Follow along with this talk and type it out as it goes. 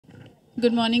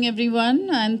Good morning, everyone,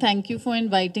 and thank you for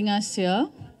inviting us here.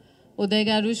 Uday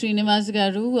Garu, Srinivas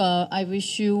Garu, I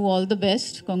wish you all the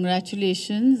best.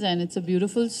 Congratulations, and it's a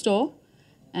beautiful store.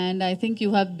 And I think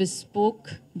you have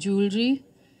bespoke jewelry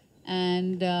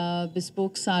and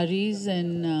bespoke saris,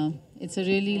 and it's a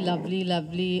really lovely,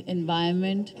 lovely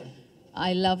environment.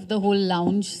 I love the whole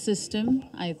lounge system.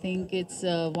 I think it's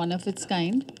one of its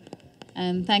kind.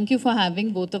 And thank you for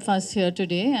having both of us here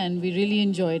today, and we really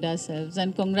enjoyed ourselves.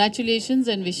 And congratulations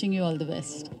and wishing you all the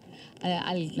best.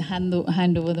 I'll hand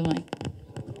over the mic.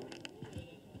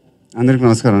 అందరికి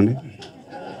నమస్కారం అండి.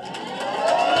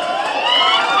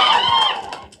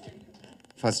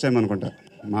 First time అనుకుంటా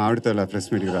మా ఆవిడతో ఇలా press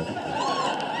మీట్కి రాదు.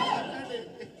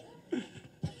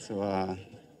 So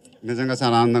నిజంగా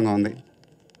చాలా ఆనందంగా ఉంది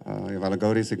ఇవాళ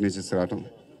గౌరీ సిగ్నేచర్స్ రావటం.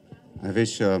 I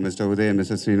wish Mr. Uday and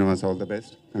Mr. Srinivas all the best.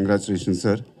 Congratulations,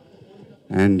 sir.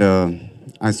 And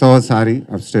I saw a sari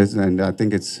upstairs, and I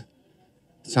think it's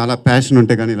chala passion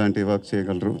unte gaani ilanti work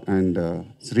cheyagalaru, and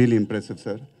it's really impressive,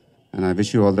 sir. And I wish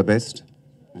you all the best.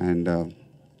 And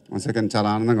once again, chala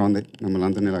aanandanga undi nammalni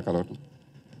andarni ila kalavatam.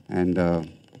 And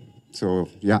so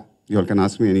yeah, you all can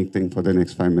ask me anything for the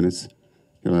next 5 minutes.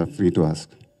 You are free to ask.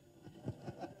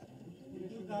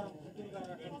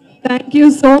 Thank you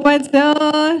so much, sir.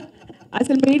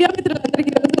 అసలు media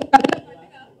మిత్రులందరికీ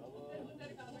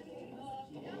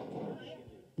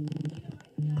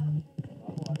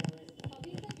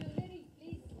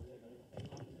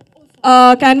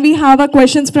can we have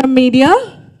questions from media?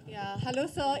 Yeah, hello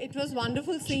sir. It was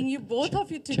wonderful seeing you, both of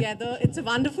you together. It's a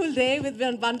wonderful day with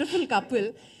a wonderful couple.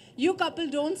 You couple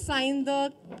don't sign the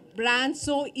brand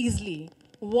so easily.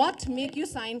 What make you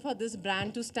sign for this brand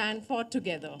to stand for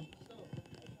together?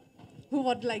 Who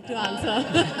would like to answer?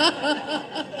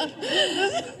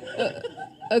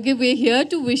 Okay, we're here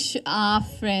to wish our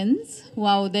friends who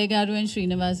are Uday Garu and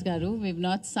Srinivas Garu. We've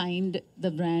not signed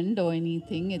the brand or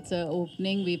anything. It's an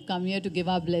opening. We've come here to give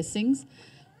our blessings.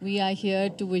 We are here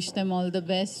to wish them all the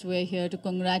best. We're here to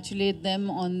congratulate them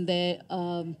on their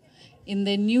in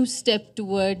their new step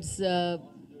towards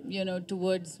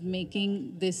towards making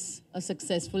this a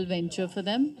successful venture for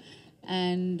them.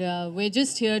 And we're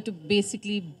just here to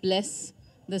basically bless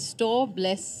the store,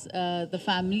 bless the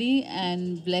family, and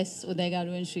bless Uday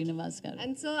Garu and Srinivas Garu.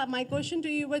 And so my question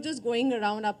to you, were just going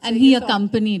around up. And he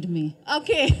accompanied me.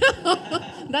 Okay,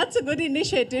 that's a good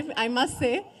initiative, I must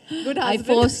say. Good husband. I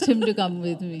forced him to come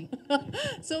with me.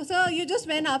 So, sir, you just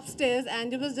went upstairs and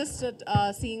you was just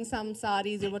seeing some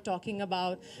saris you were talking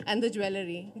about and the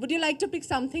jewelry. Would you like to pick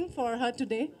something for her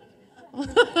today?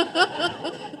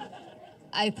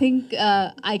 I think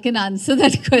I can answer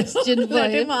that question for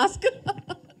Let him ask.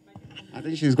 I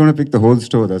think she's going to pick the whole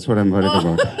store. That's what I'm worried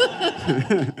about.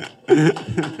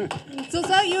 So,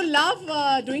 sir, you love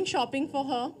doing shopping for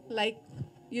her? Like,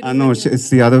 you No, it's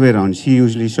the other way around. She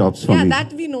usually shops for me. Yeah, that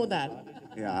we know that.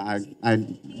 Yeah, I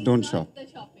don't shop.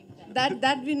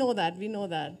 That we know that. We know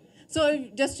that. So,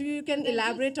 just you can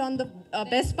elaborate on the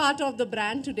best part of the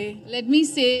brand today. Let me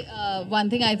say one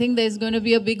thing. I think there's going to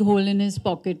be a big hole in his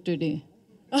pocket today.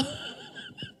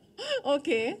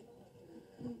 Okay.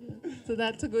 So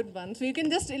that's a good one. So you can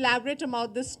just elaborate about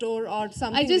this store or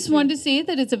something. I just want to say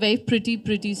that it's a very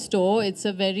pretty store. It's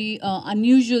a very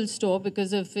unusual store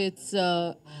because of its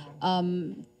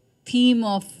theme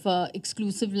of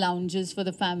exclusive lounges for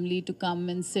the family to come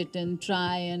and sit and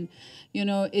try. And, you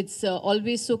know, it's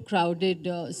always so crowded,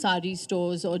 sari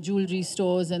stores or jewelry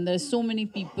stores, and there's so many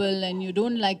people, and you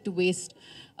don't like to waste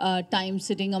time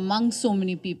sitting among so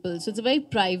many people. So it's a very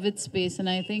private space, and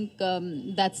I think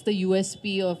that's the USP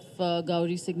of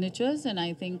Gowri Signatures, and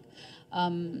I think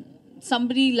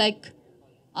somebody like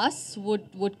us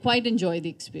would quite enjoy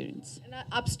the experience. And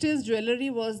upstairs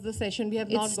jewelry was the session we have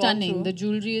not It's gone stunning. through. The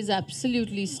jewelry is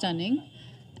absolutely stunning,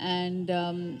 and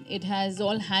it has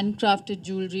all handcrafted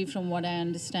jewelry from what I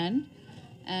understand,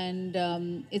 and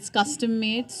it's custom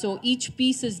made, so each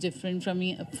piece is different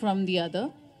from the other.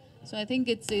 So I think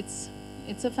it's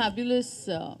a fabulous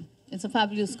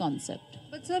concept.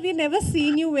 But sir, we never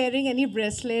seen you wearing any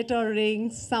bracelet or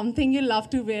rings, something you love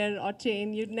to wear or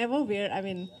chain. You'd never wear. I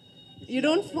mean, you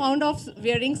don't fond of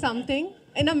wearing something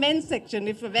in a men's section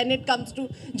when it comes to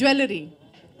jewelry.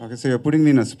 Okay, so you're putting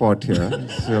me in a spot here.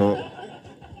 So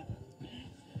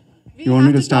You want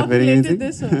me to have start talk wearing related anything?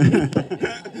 This only.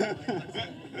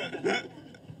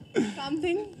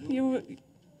 Something you.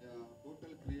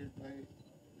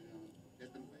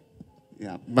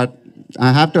 Yeah, but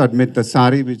I have to admit the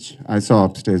sari which I saw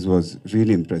upstairs was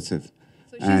really impressive.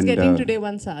 So she's getting today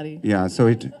one sari. Yeah, so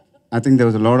I think there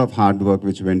was a lot of hard work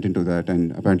which went into that,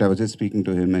 and apparently I was just speaking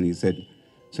to him and he said,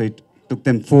 so it took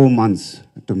them 4 months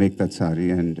to make that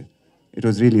sari, and It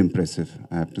was really impressive,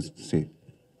 I have to say.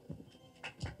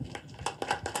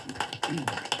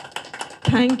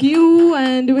 Thank you.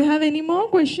 And do we have any more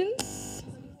questions?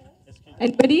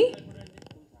 Anybody?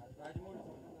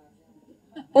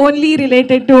 Only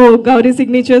related to Gowri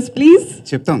signatures, please.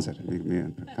 చెప్తాం sir మీ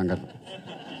కంగారు.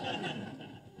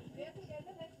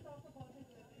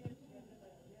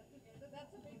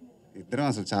 ఇద్దరం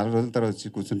అసలు చాలా రోజుల తర్వాత వచ్చి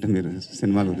కూర్చుంటే మీరు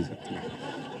సినిమాల గురించి చెప్తున్నారు.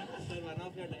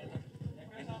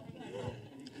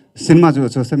 సినిమా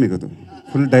చూస్తే మీకు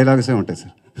ఫుల్ డైలాగ్సే ఉంటాయి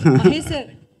sir.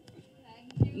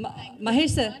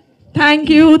 Mahesh sir. Thank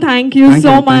you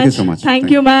so much. Thank you so much. Thank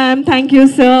you, ma'am. Thank you,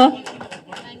 sir.